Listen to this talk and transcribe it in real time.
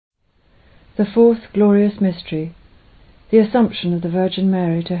The fourth glorious mystery, the Assumption of the Virgin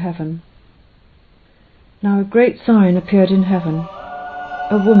Mary to heaven. Now a great sign appeared in heaven,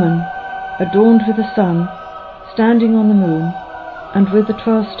 a woman, adorned with the sun, standing on the moon, and with the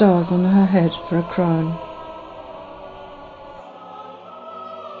 12 stars on her head for a crown.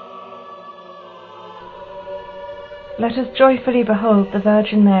 Let us joyfully behold the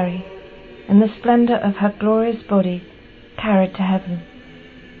Virgin Mary, in the splendour of her glorious body, carried to heaven.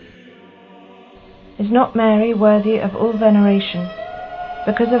 Is not Mary worthy of all veneration,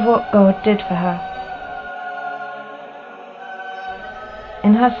 because of what God did for her?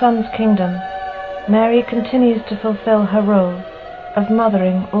 In her Son's kingdom, Mary continues to fulfill her role of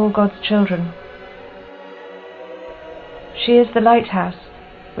mothering all God's children. She is the lighthouse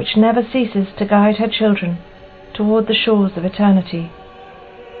which never ceases to guide her children toward the shores of eternity.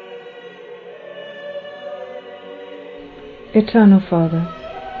 Eternal Father,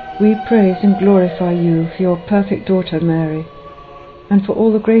 we praise and glorify you for your perfect daughter Mary, and for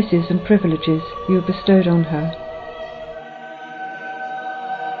all the graces and privileges you have bestowed on her.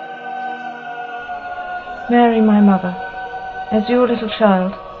 Mary, my mother, as your little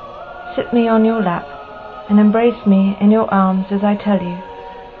child, sit me on your lap and embrace me in your arms as I tell you,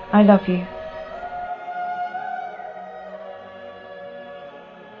 I love you.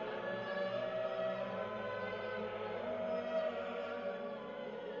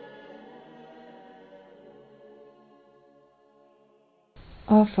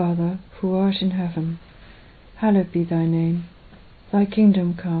 Our Father, who art in heaven, hallowed be thy name. Thy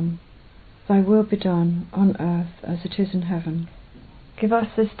kingdom come, thy will be done on earth as it is in heaven. Give us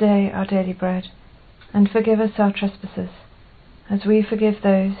this day our daily bread, and forgive us our trespasses, as we forgive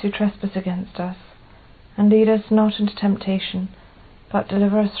those who trespass against us. And lead us not into temptation, but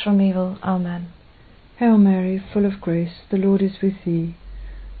deliver us from evil. Amen. Hail Mary, full of grace, the Lord is with thee.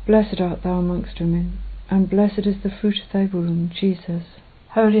 Blessed art thou amongst women, and blessed is the fruit of thy womb, Jesus.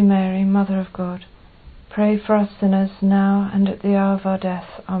 Holy Mary, Mother of God, pray for us sinners now and at the hour of our death.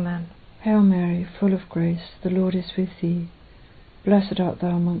 Amen. Hail Mary, full of grace, the Lord is with thee. Blessed art thou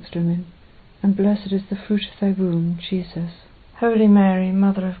amongst women, and blessed is the fruit of thy womb, Jesus. Holy Mary,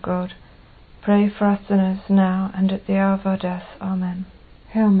 Mother of God, pray for us sinners now and at the hour of our death. Amen.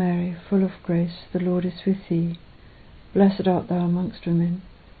 Hail Mary, full of grace, the Lord is with thee. Blessed art thou amongst women,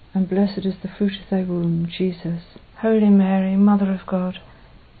 and blessed is the fruit of thy womb, Jesus. Holy Mary, Mother of God,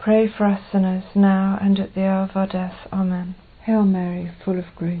 pray for us sinners now and at the hour of our death. Amen. Hail Mary, full of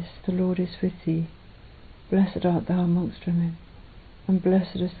grace, the Lord is with thee. Blessed art thou amongst women, and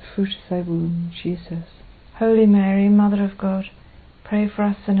blessed is the fruit of thy womb, Jesus. Holy Mary, Mother of God, pray for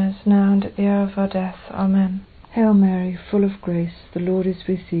us sinners now and at the hour of our death. Amen. Hail Mary, full of grace, the Lord is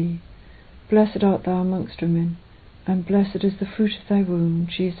with thee. Blessed art thou amongst women, and blessed is the fruit of thy womb,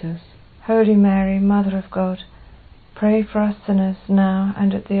 Jesus. Holy Mary, Mother of God, pray for us sinners now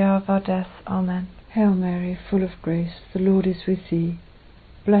and at the hour of our death. Amen. Hail Mary, full of grace, the Lord is with thee.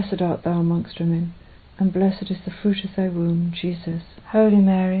 Blessed art thou amongst women, and blessed is the fruit of thy womb, Jesus. Holy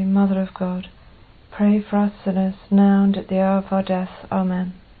Mary, Mother of God, pray for us sinners now and at the hour of our death.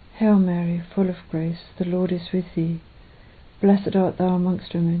 Amen. Hail Mary, full of grace, the Lord is with thee. Blessed art thou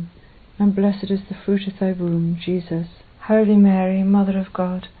amongst women, and blessed is the fruit of thy womb, Jesus. Holy Mary, Mother of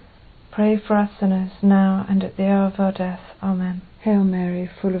God, pray for us sinners now and at the hour of our death. Amen. Hail Mary,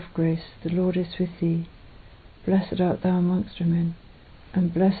 full of grace, the Lord is with thee. Blessed art thou amongst women,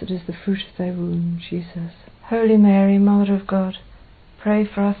 and blessed is the fruit of thy womb, Jesus. Holy Mary, Mother of God, pray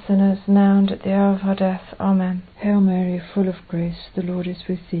for us sinners now and at the hour of our death. Amen. Hail Mary, full of grace, the Lord is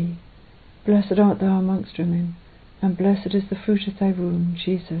with thee. Blessed art thou amongst women, and blessed is the fruit of thy womb,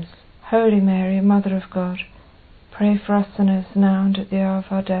 Jesus. Holy Mary, Mother of God, pray for us sinners now and at the hour of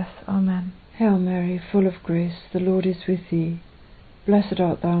our death. Amen. Hail Mary, full of grace, the Lord is with thee. Blessed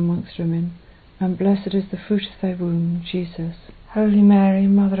art thou amongst women, and blessed is the fruit of thy womb, Jesus. Holy Mary,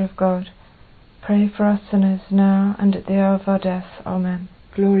 Mother of God, pray for us sinners now and at the hour of our death. Amen.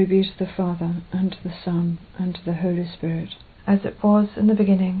 Glory be to the Father, and to the Son, and to the Holy Spirit. As it was in the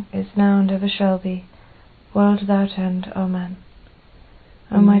beginning, is now, and ever shall be, world without end. Amen.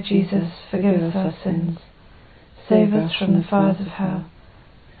 O my Jesus, forgive us our sins, save us from the fires of hell,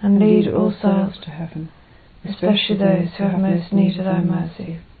 and lead all souls to heaven, especially those who have most need of thy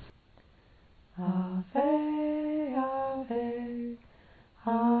mercy. Ave, Ave,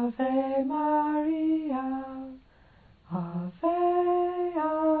 Ave Maria, Ave